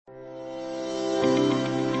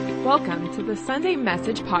Welcome to the Sunday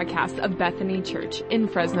Message podcast of Bethany Church in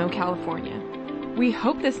Fresno, California. We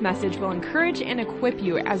hope this message will encourage and equip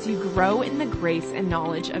you as you grow in the grace and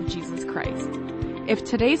knowledge of Jesus Christ. If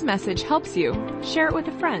today's message helps you, share it with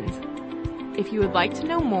a friend. If you would like to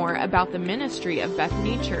know more about the ministry of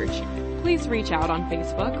Bethany Church, please reach out on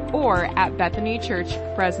Facebook or at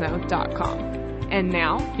bethanychurchfresno.com. And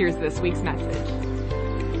now, here's this week's message.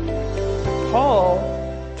 Paul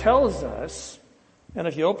tells us, and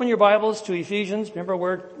if you open your Bibles to Ephesians, remember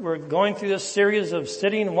we're going through this series of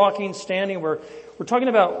sitting, walking, standing. We're talking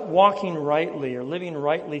about walking rightly or living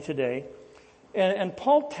rightly today. And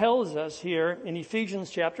Paul tells us here in Ephesians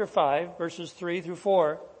chapter 5, verses 3 through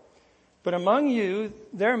 4, but among you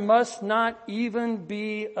there must not even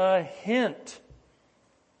be a hint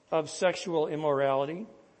of sexual immorality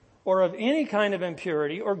or of any kind of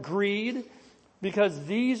impurity or greed, because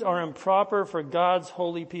these are improper for God's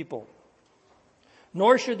holy people.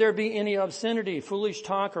 Nor should there be any obscenity, foolish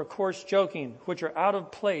talk, or coarse joking, which are out of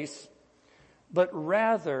place, but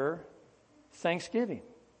rather thanksgiving.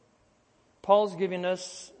 Paul's giving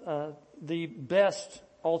us the best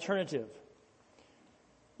alternative.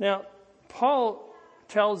 Now, Paul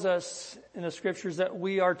tells us in the scriptures that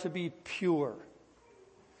we are to be pure.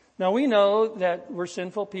 Now, we know that we're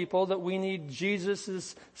sinful people, that we need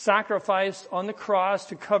Jesus' sacrifice on the cross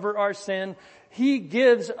to cover our sin. He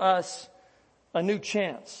gives us a new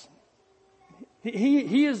chance.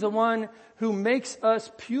 He is the one who makes us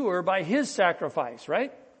pure by His sacrifice,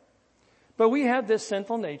 right? But we have this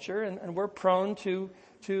sinful nature and we're prone to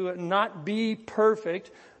not be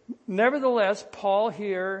perfect. Nevertheless, Paul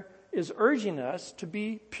here is urging us to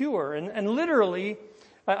be pure. And literally,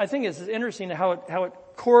 I think it's interesting how it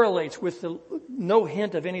correlates with the no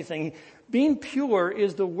hint of anything. Being pure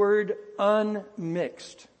is the word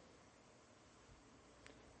unmixed.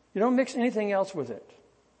 You don't mix anything else with it.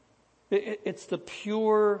 It's the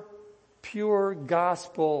pure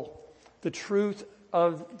gospel, the truth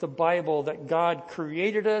of the Bible, that God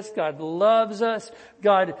created us, God loves us,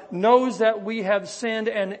 God knows that we have sinned,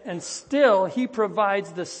 and still He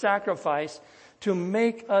provides the sacrifice to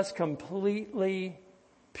make us completely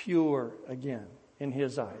pure again in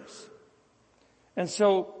His eyes. And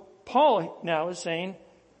so Paul now is saying,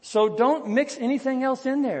 so don't mix anything else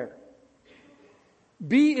in there.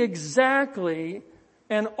 Be exactly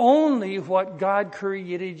and only what God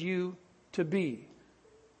created you to be.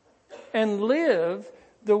 And live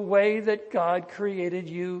the way that God created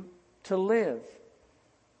you to live.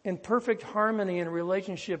 In perfect harmony and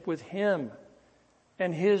relationship with Him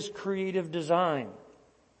and His creative design.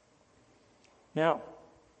 Now,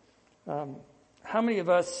 how many of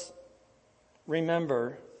us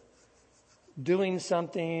remember doing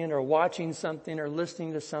something or watching something or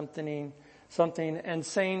listening to something and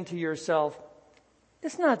saying to yourself,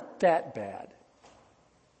 it's not that bad?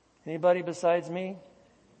 Anybody besides me?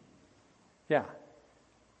 Yeah.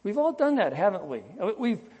 We've all done that, haven't we?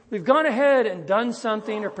 We've gone ahead and done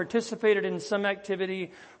something or participated in some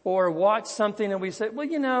activity or watched something and we say,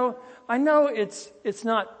 well, I know it's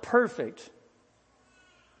not perfect,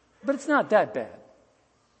 but it's not that bad.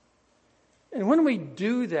 And when we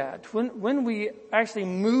do that, when we actually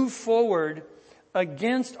move forward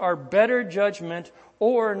against our better judgment,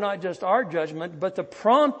 or not just our judgment, but the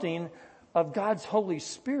prompting of God's Holy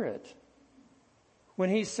Spirit, when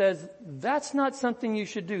He says, that's not something you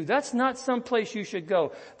should do, that's not some place you should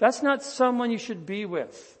go, that's not someone you should be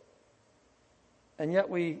with. And yet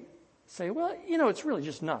we say, well, it's really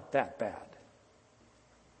just not that bad.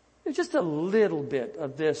 It's just a little bit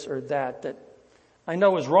of this or that I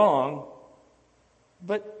know is wrong,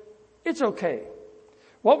 but it's okay.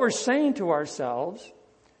 What we're saying to ourselves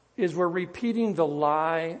is we're repeating the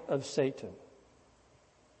lie of Satan.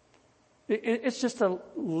 It's just a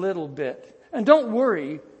little bit. And don't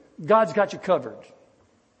worry, God's got you covered.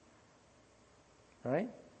 Right?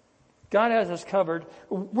 God has us covered.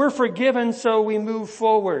 We're forgiven, so we move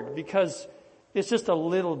forward because it's just a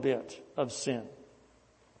little bit of sin.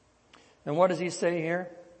 And what does he say here?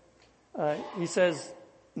 He says,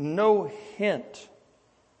 no hint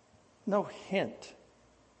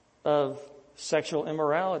of sexual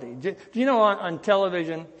immorality. Do you know on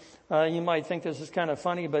television, you might think this is kind of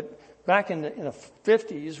funny, but back in the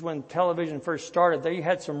 50s when television first started, they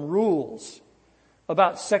had some rules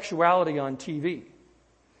about sexuality on TV.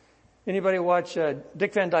 Anybody watch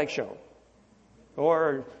Dick Van Dyke Show?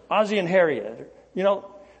 Or Ozzie and Harriet?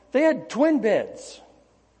 They had twin beds.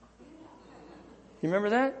 You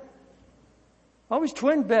remember that? Always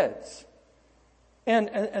twin beds.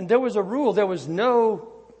 And there was a rule, there was no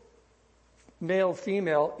male,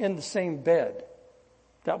 female in the same bed.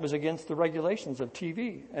 That was against the regulations of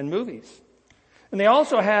TV and movies. And they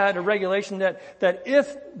also had a regulation that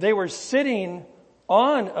if they were sitting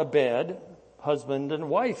on a bed, husband and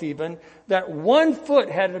wife even, that one foot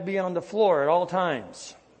had to be on the floor at all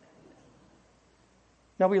times.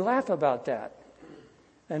 Now we laugh about that.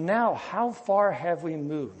 And now, how far have we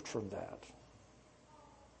moved from that?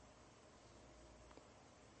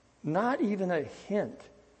 Not even a hint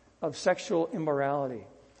of sexual immorality.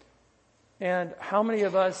 And how many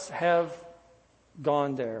of us have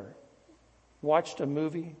gone there, watched a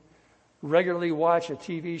movie, regularly watch a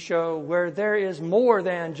TV show where there is more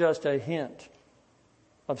than just a hint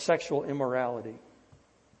of sexual immorality?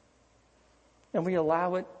 And we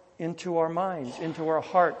allow it into our minds, into our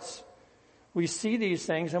hearts. We see these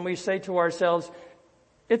things and we say to ourselves,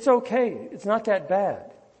 it's okay, it's not that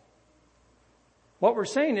bad. What we're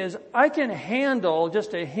saying is, I can handle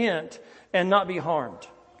just a hint and not be harmed.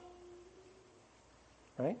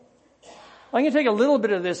 Right? I can take a little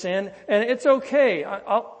bit of this in and it's okay.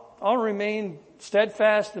 I'll remain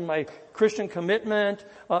steadfast in my Christian commitment.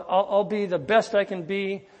 I'll be the best I can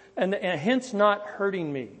be, and a hint's not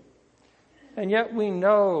hurting me. And yet we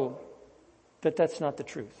know that that's not the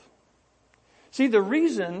truth. See, the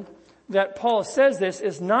reason that Paul says this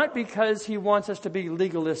is not because he wants us to be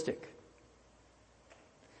legalistic.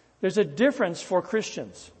 There's a difference for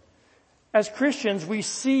Christians. As Christians, we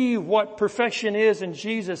see what perfection is in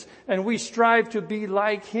Jesus, and we strive to be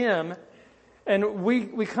like Him. And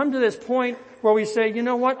we come to this point where we say, you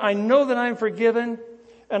know what? I know that I'm forgiven,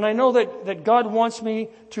 and I know that God wants me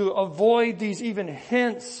to avoid these even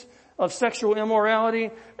hints of sexual immorality,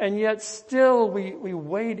 and yet still we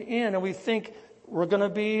wade in and we think we're going to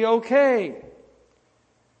be okay.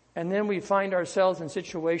 And then we find ourselves in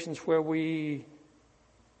situations where we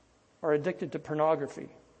are addicted to pornography,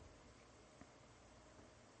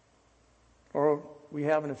 or we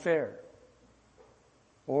have an affair,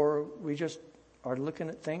 or we just are looking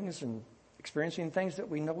at things and experiencing things that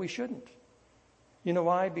we know we shouldn't. You know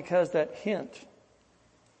why? Because that hint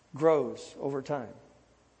grows over time.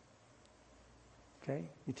 Okay?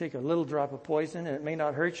 You take a little drop of poison and it may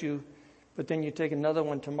not hurt you, but then you take another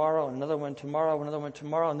one tomorrow, and another one tomorrow, another one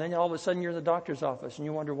tomorrow, and then all of a sudden you're in the doctor's office and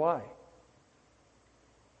you wonder why.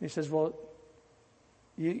 He says, well,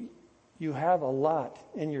 you have a lot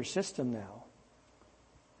in your system now,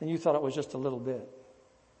 and you thought it was just a little bit,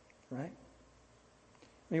 right?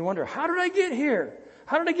 And you wonder, how did I get here?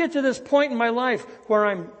 How did I get to this point in my life where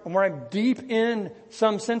I'm deep in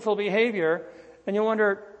some sinful behavior? And you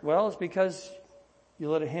wonder, well, it's because you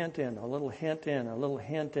let a hint in, a little hint in, a little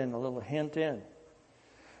hint in, a little hint in.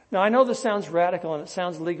 Now, I know this sounds radical and it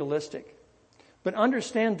sounds legalistic, but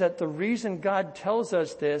understand that the reason God tells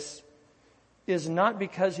us this is not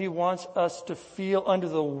because He wants us to feel under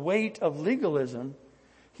the weight of legalism.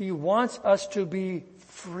 He wants us to be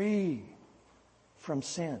free from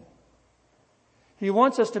sin. He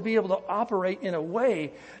wants us to be able to operate in a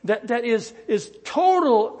way that is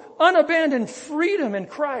total, unabandoned freedom in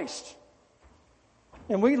Christ.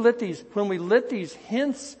 And when we let these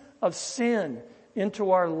hints of sin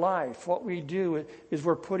into our life, what we do is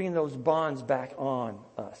we're putting those bonds back on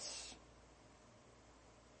us.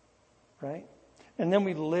 Right? And then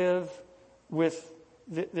we live with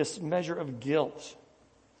this measure of guilt,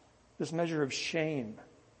 this measure of shame.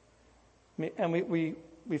 And we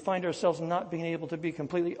find ourselves not being able to be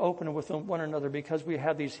completely open with one another because we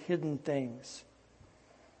have these hidden things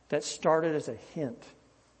that started as a hint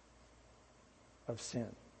of sin.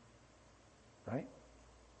 Right?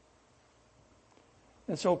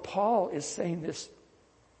 And so Paul is saying this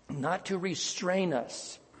not to restrain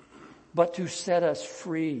us, but to set us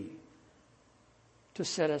free. To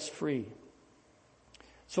set us free.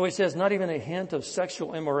 So he says, not even a hint of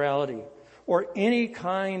sexual immorality or any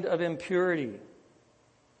kind of impurity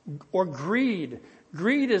or greed.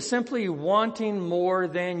 Greed is simply wanting more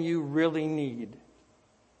than you really need.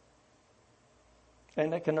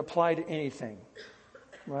 And that can apply to anything,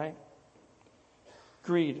 right?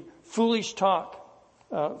 Greed. Foolish talk.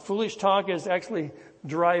 Foolish talk is actually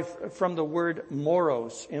derived from the word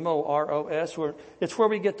moros, M-O-R-O-S. It's where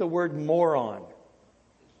we get the word moron,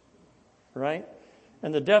 right?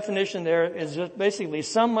 And the definition there is just basically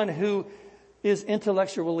someone who is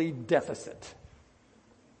intellectually deficit.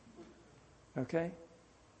 Okay?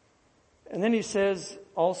 And then he says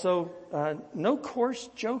also, no coarse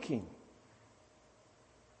joking.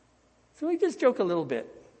 So we just joke a little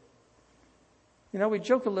bit. You know, we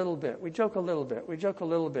joke a little bit. We joke a little bit. We joke a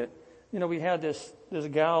little bit. You know, we had this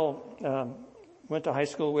gal went to high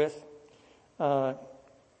school with.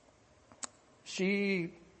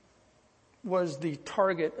 She was the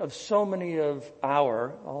target of so many of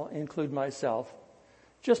I'll include myself,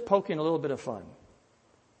 just poking a little bit of fun.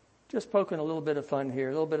 Just poking a little bit of fun here,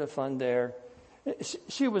 a little bit of fun there.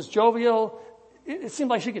 She was jovial. It seemed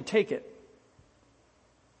like she could take it.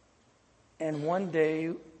 And one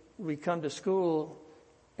day we come to school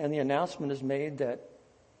and the announcement is made that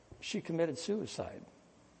she committed suicide.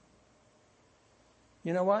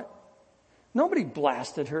 You know what? Nobody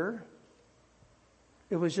blasted her.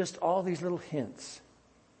 It was just all these little hints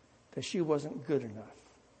that she wasn't good enough,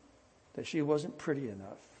 that she wasn't pretty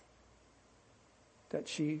enough, that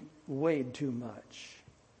she weighed too much.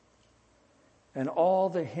 And all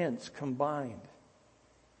the hints combined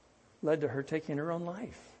led to her taking her own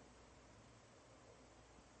life.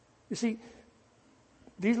 You see,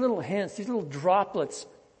 these little hints, these little droplets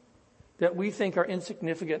that we think are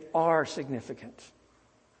insignificant are significant.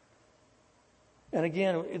 And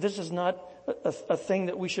again, this is not a thing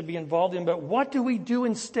that we should be involved in, but what do we do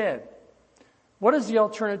instead? What is the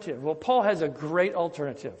alternative? Well, Paul has a great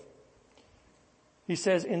alternative. He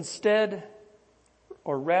says, instead,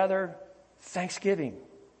 or rather, thanksgiving.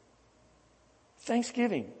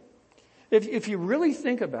 Thanksgiving. If you really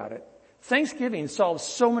think about it, thanksgiving solves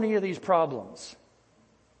so many of these problems.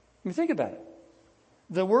 I mean, think about it.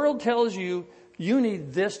 The world tells you, you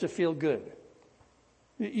need this to feel good.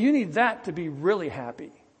 You need that to be really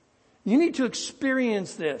happy. You need to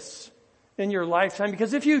experience this in your lifetime,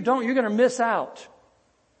 because if you don't, you're going to miss out.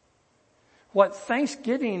 What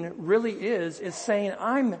Thanksgiving really is saying,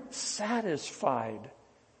 I'm satisfied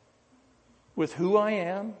with who I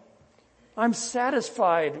am. I'm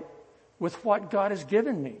satisfied with what God has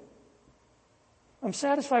given me. I'm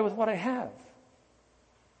satisfied with what I have.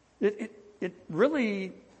 It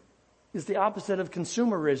really is the opposite of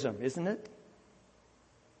consumerism, isn't it?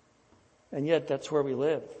 And yet that's where we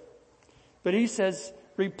live. But he says,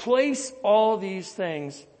 replace all these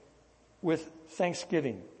things with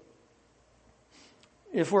thanksgiving.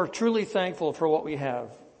 If we're truly thankful for what we have,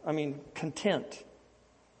 content,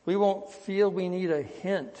 we won't feel we need a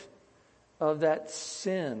hint of that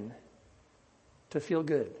sin to feel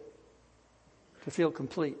good, to feel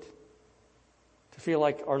complete, to feel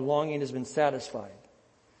like our longing has been satisfied,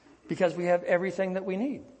 because we have everything that we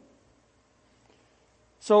need.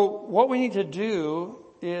 So what we need to do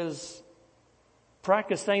is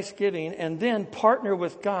practice thanksgiving and then partner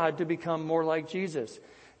with God to become more like Jesus.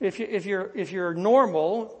 If you're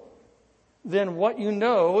normal, then what you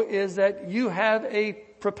know is that you have a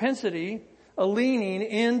propensity, a leaning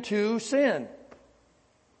into sin.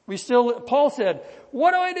 Paul said,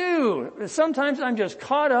 what do I do? Sometimes I'm just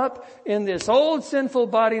caught up in this old sinful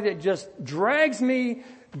body that just drags me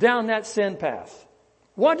down that sin path.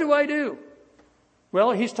 What do I do?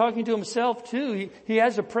 Well, he's talking to himself too. He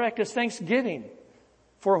has to practice thanksgiving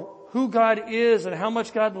for who God is and how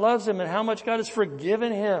much God loves him and how much God has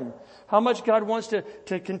forgiven him. How much God wants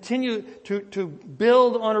to continue to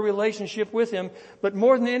build on a relationship with him. But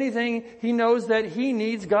more than anything, he knows that he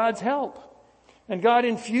needs God's help. And God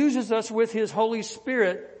infuses us with his Holy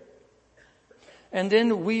Spirit. And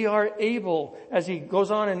then we are able, as he goes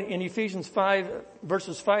on in Ephesians 5,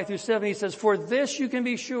 verses 5 through 7, he says, for this you can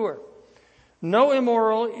be sure. No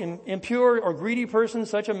immoral, impure, or greedy person,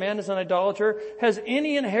 such a man as an idolater, has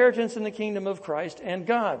any inheritance in the kingdom of Christ and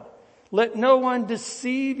God. Let no one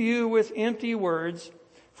deceive you with empty words,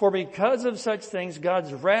 for because of such things,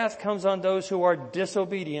 God's wrath comes on those who are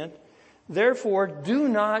disobedient. Therefore, do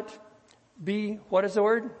not be, what is the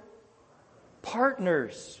word?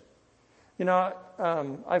 Partners.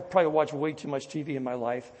 I've probably watched way too much TV in my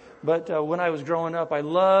life, but when I was growing up, I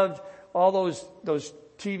loved all those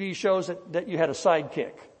TV shows that you had a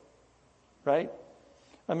sidekick, right?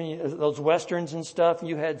 Those westerns and stuff,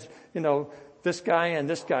 you had, this guy, and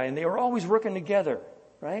they were always working together,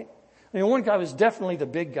 right? One guy was definitely the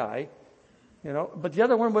big guy, but the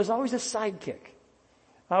other one was always a sidekick.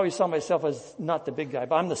 I always saw myself as not the big guy,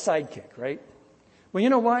 but I'm the sidekick, right? Well, you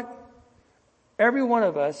know what? Every one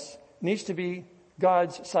of us needs to be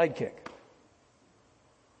God's sidekick.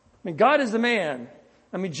 God is the man.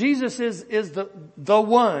 Jesus is the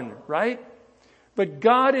one, right? But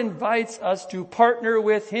God invites us to partner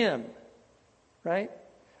with him, right?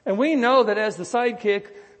 And we know that as the sidekick,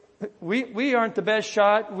 we aren't the best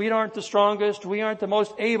shot, we aren't the strongest, we aren't the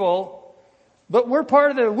most able, but we're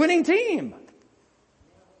part of the winning team,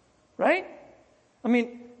 right?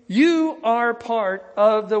 You are part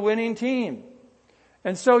of the winning team.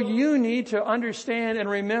 And so you need to understand and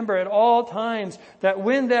remember at all times that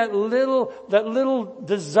when that little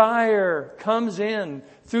desire comes in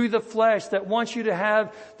through the flesh that wants you to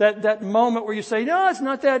have that moment where you say, no, it's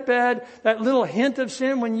not that bad. That little hint of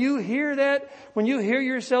sin, when you hear that, when you hear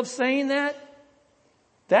yourself saying that,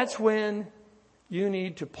 that's when you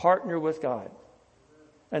need to partner with God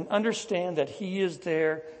and understand that He is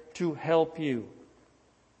there to help you.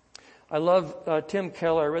 I love Tim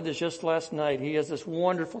Keller. I read this just last night. He has this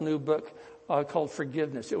wonderful new book called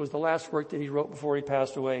Forgiveness. It was the last work that he wrote before he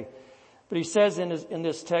passed away. But he says in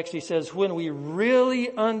this text, he says, when we really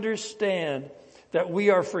understand that we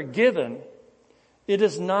are forgiven, it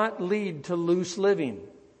does not lead to loose living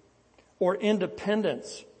or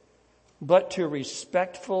independence, but to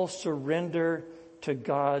respectful surrender to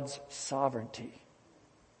God's sovereignty.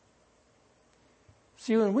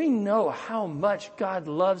 See, when we know how much God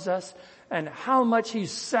loves us and how much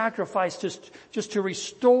He's sacrificed just to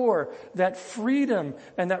restore that freedom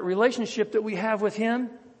and that relationship that we have with Him,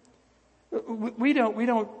 we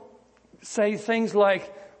don't say things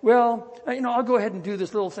like, well, I'll go ahead and do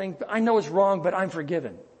this little thing. I know it's wrong, but I'm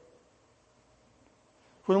forgiven.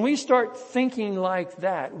 When we start thinking like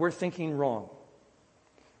that, we're thinking wrong.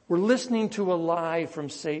 We're listening to a lie from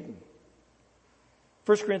Satan.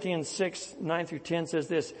 1 Corinthians 6, 9 through 10 says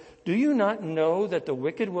this, do you not know that the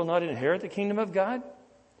wicked will not inherit the kingdom of God?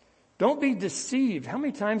 Don't be deceived. How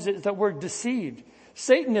many times is that word deceived?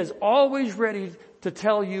 Satan is always ready to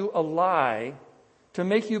tell you a lie to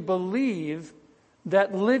make you believe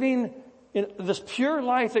that living in this pure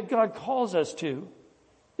life that God calls us to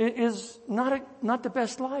is not the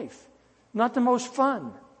best life, not the most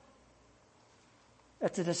fun.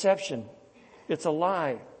 That's a deception. It's a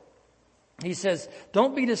lie. He says,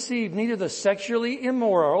 don't be deceived, neither the sexually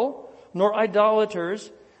immoral, nor idolaters,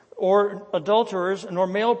 or adulterers, nor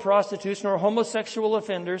male prostitutes, nor homosexual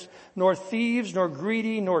offenders, nor thieves, nor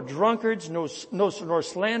greedy, nor drunkards, nor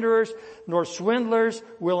slanderers, nor swindlers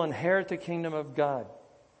will inherit the kingdom of God.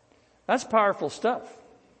 That's powerful stuff.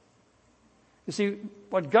 You see,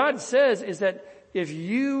 what God says is that if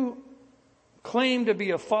you claim to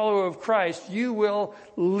be a follower of Christ, you will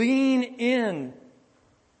lean in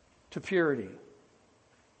to purity.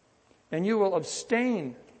 And you will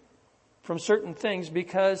abstain from certain things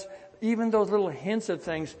because even those little hints of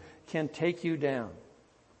things can take you down.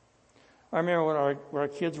 I remember when our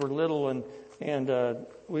kids were little and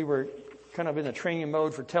we were kind of in the training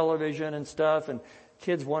mode for television and stuff, and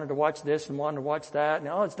kids wanted to watch this and wanted to watch that. And,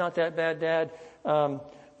 it's not that bad, Dad.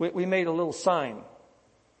 We made a little sign.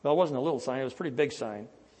 Well, it wasn't a little sign. It was a pretty big sign.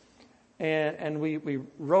 And we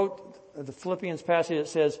wrote the Philippians passage that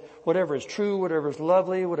says, whatever is true, whatever is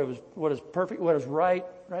lovely, what is perfect, what is right?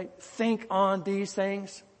 Think on these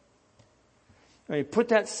things. And we put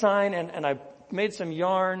that sign and I made some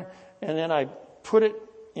yarn and then I put it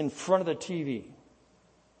in front of the TV.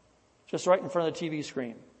 Just right in front of the TV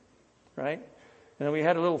screen. Right? And then we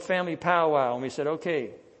had a little family powwow and we said,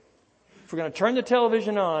 okay, if we're going to turn the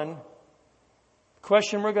television on, the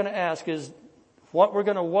question we're going to ask is, what we're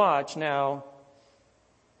going to watch now,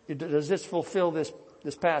 does this fulfill this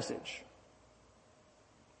passage?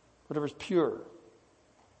 Whatever's pure.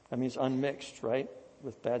 That means unmixed, right?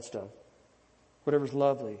 With bad stuff. Whatever's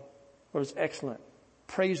lovely. Whatever's excellent.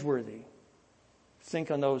 Praiseworthy.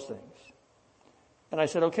 Think on those things. And I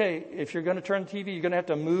said, okay, if you're going to turn the TV, you're going to have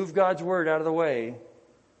to move God's Word out of the way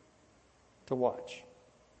to watch.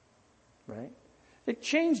 Right? It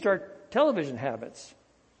changed our television habits.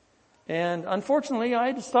 And unfortunately, I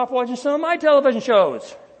had to stop watching some of my television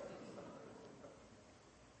shows.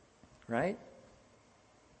 Right?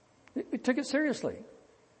 We took it seriously.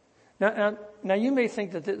 Now you may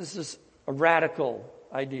think that this is a radical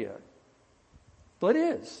idea. But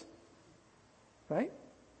it is. Right?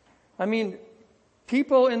 I mean,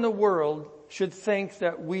 people in the world should think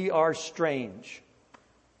that we are strange.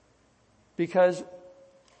 Because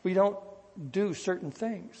we don't do certain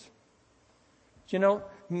things.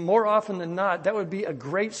 More often than not, that would be a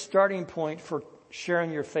great starting point for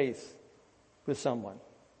sharing your faith with someone.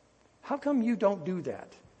 How come you don't do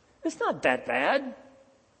that? It's not that bad.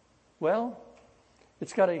 Well,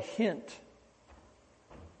 it's got a hint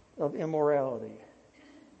of immorality.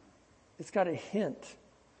 It's got a hint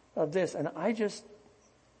of this. And I just,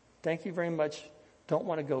 thank you very much, don't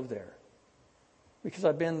want to go there. Because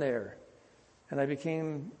I've been there. And I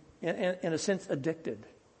became, in a sense, addicted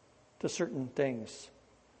to certain things.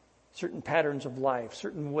 Certain patterns of life,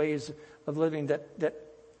 certain ways of living that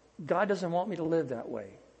God doesn't want me to live that way.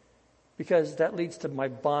 Because that leads to my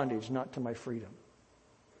bondage, not to my freedom.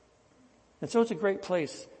 And so it's a great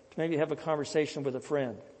place to maybe have a conversation with a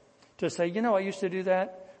friend. To say, I used to do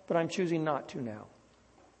that, but I'm choosing not to now.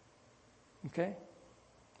 Okay?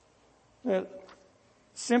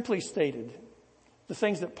 Simply stated, the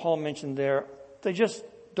things that Paul mentioned there, they just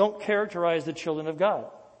don't characterize the children of God.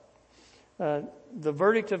 The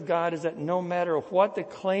verdict of God is that no matter what the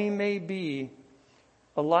claim may be,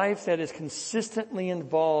 a life that is consistently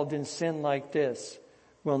involved in sin like this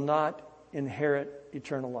will not inherit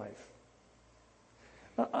eternal life.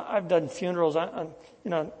 I've done funerals. I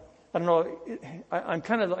don't know. I'm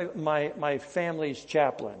kind of like my family's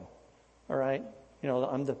chaplain. All right.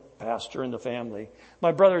 I'm the pastor in the family.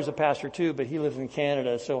 My brother's a pastor too, but he lives in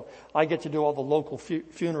Canada, so I get to do all the local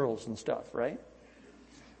funerals and stuff, right?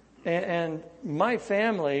 And my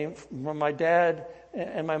family, my dad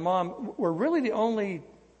and my mom, were really the only,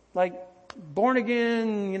 like, born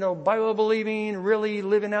again, Bible believing, really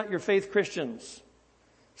living out your faith Christians.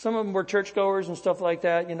 Some of them were churchgoers and stuff like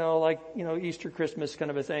that, Easter, Christmas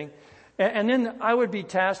kind of a thing. And then I would be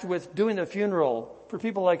tasked with doing the funeral for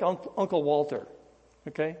people like Uncle Walter.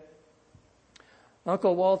 Okay?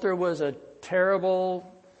 Uncle Walter was a terrible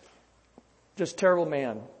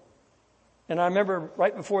man. And I remember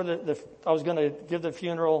right before I was going to give the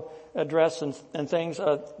funeral address and things,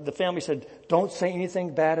 the family said, "Don't say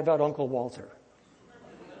anything bad about Uncle Walter."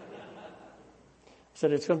 I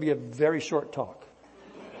said, "It's going to be a very short talk."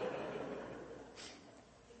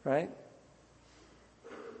 Right?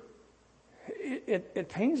 It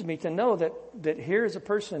pains me to know that here is a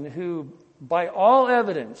person who, by all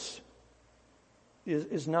evidence,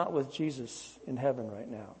 is not with Jesus in heaven right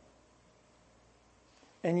now.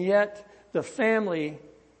 And yet, the family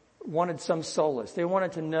wanted some solace. They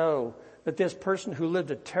wanted to know that this person who lived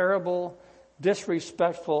a terrible,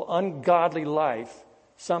 disrespectful, ungodly life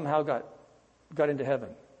somehow got into heaven.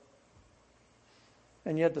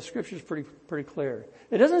 And yet the scripture is pretty clear.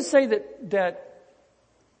 It doesn't say that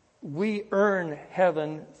we earn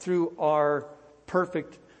heaven through our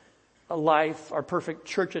perfect life, our perfect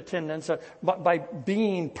church attendance, by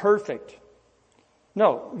being perfect.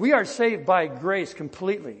 No, we are saved by grace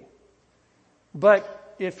completely.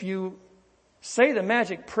 But if you say the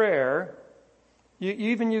magic prayer,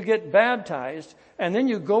 you get baptized, and then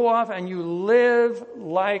you go off and you live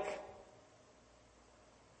like,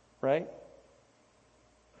 right?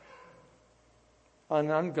 An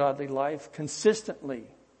ungodly life consistently.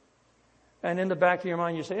 And in the back of your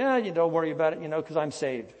mind you say, you don't worry about it, because I'm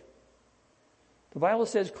saved. The Bible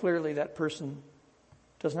says clearly that person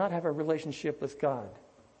does not have a relationship with God.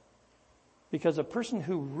 Because a person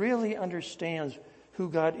who really understands who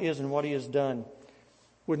God is and what He has done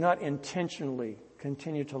would not intentionally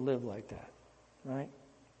continue to live like that. Right?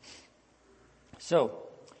 So,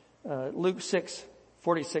 Luke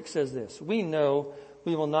 6:46 says this: "We know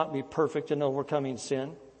we will not be perfect in overcoming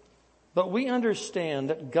sin, but we understand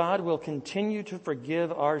that God will continue to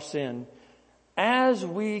forgive our sin as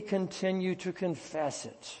we continue to confess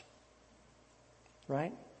it."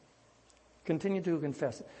 Right? Continue to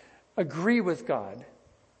confess it. Agree with God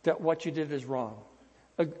that what you did is wrong.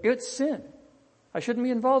 It's sin. I shouldn't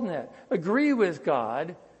be involved in that. Agree with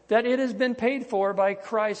God that it has been paid for by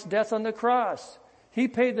Christ's death on the cross. He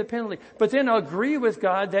paid the penalty. But then agree with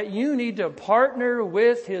God that you need to partner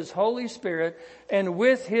with His Holy Spirit and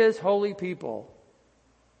with His holy people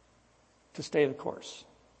to stay the course.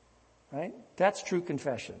 Right? That's true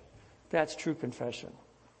confession. That's true confession.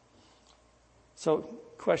 So,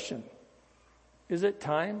 question. Is it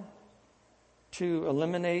time to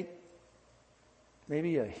eliminate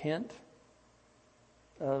maybe a hint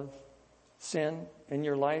of sin in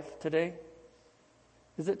your life today?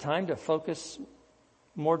 Is it time to focus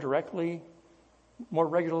more directly, more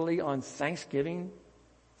regularly on thanksgiving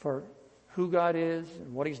for who God is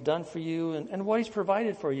and what He's done for you and what He's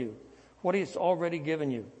provided for you, what He's already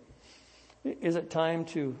given you? Is it time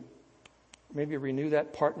to maybe renew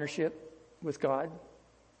that partnership with God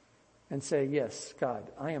and say, "Yes, God,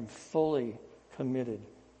 I am fully committed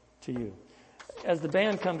to you"? As the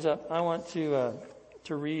band comes up, I want to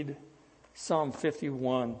read Psalm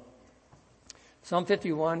 51. Psalm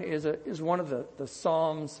 51 is one of the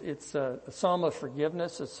psalms. It's a psalm of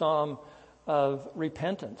forgiveness, a psalm of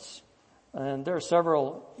repentance. And there are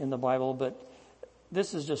several in the Bible, but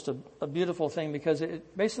this is just a beautiful thing because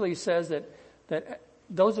it basically says that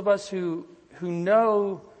those of us who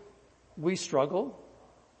know we struggle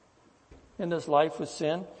in this life with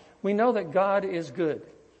sin, we know that God is good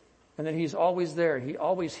and that He's always there. He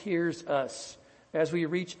always hears us as we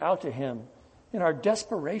reach out to Him in our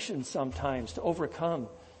desperation sometimes to overcome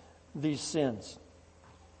these sins.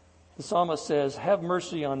 The psalmist says, "Have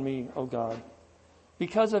mercy on me, O God,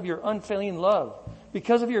 because of your unfailing love,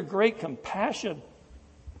 because of your great compassion.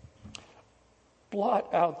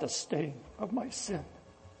 Blot out the stain of my sin.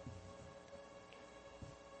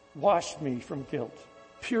 Wash me from guilt.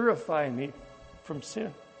 Purify me from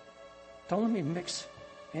sin. Don't let me mix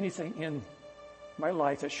anything in my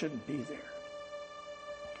life that shouldn't be there.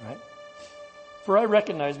 Right? For I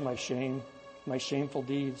recognize my shame, my shameful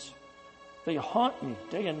deeds. They haunt me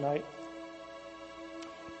day and night.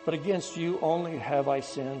 But against you only have I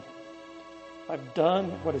sinned. I've done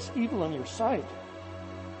what is evil in your sight.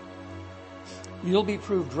 You'll be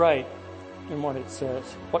proved right in what it says,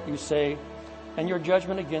 what you say, and your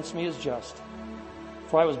judgment against me is just.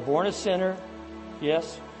 For I was born a sinner,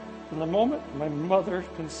 yes, from the moment my mother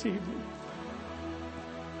conceived me.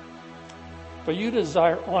 But you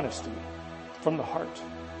desire honesty from the heart,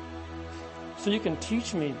 so you can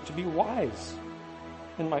teach me to be wise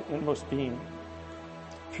in my inmost being.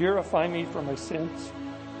 Purify me from my sins,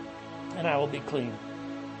 and I will be clean.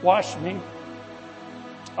 Wash me,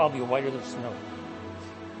 I'll be whiter than snow.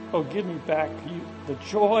 Oh, give me back the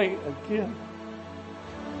joy again.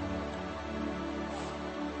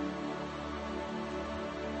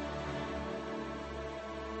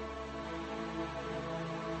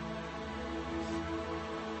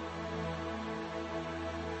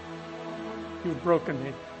 You've broken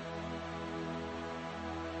me.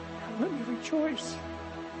 Let me rejoice.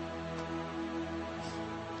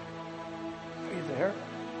 Are you there?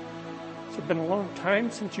 It's been a long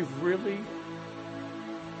time since you've really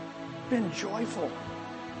been joyful.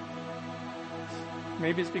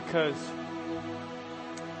 Maybe it's because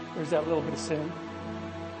there's that little bit of sin.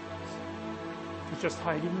 It's just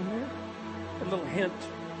hiding in there. A little hint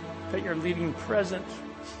that you're leaving present.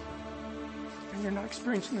 And you're not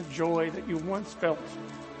experiencing the joy that you once felt.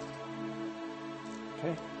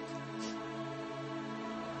 Okay?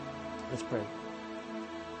 Let's pray.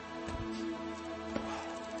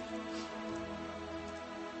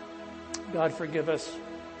 God, forgive us.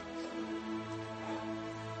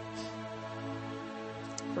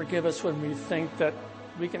 Forgive us when we think that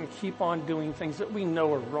we can keep on doing things that we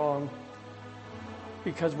know are wrong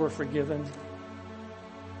because we're forgiven.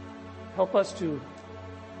 Help us to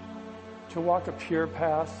walk a pure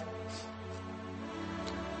path.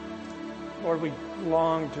 Lord, we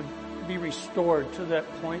long to be restored to that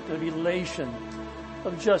point of elation,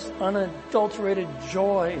 of just unadulterated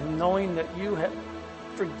joy in knowing that you have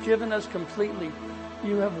forgiven us completely.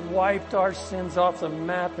 You have wiped our sins off the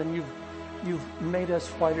map, and you've made us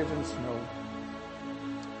whiter than snow.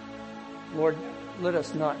 Lord, let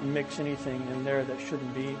us not mix anything in there that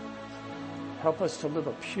shouldn't be. Help us to live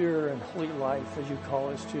a pure and holy life as you call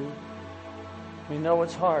us to. We know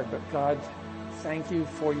it's hard, but God, thank you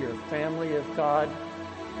for your family of God.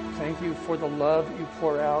 Thank you for the love that you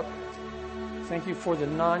pour out. Thank you for the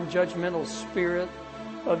non-judgmental spirit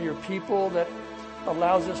of your people that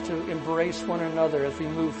allows us to embrace one another as we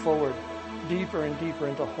move forward deeper and deeper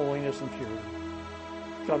into holiness and purity.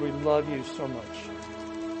 God, we love you so much.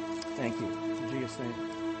 Thank you. In Jesus' name,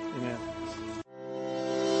 amen.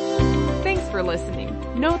 Thanks for listening.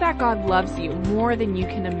 Know that God loves you more than you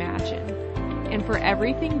can imagine. And for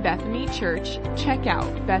everything Bethany Church, check out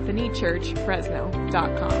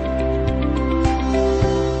BethanyChurchFresno.com.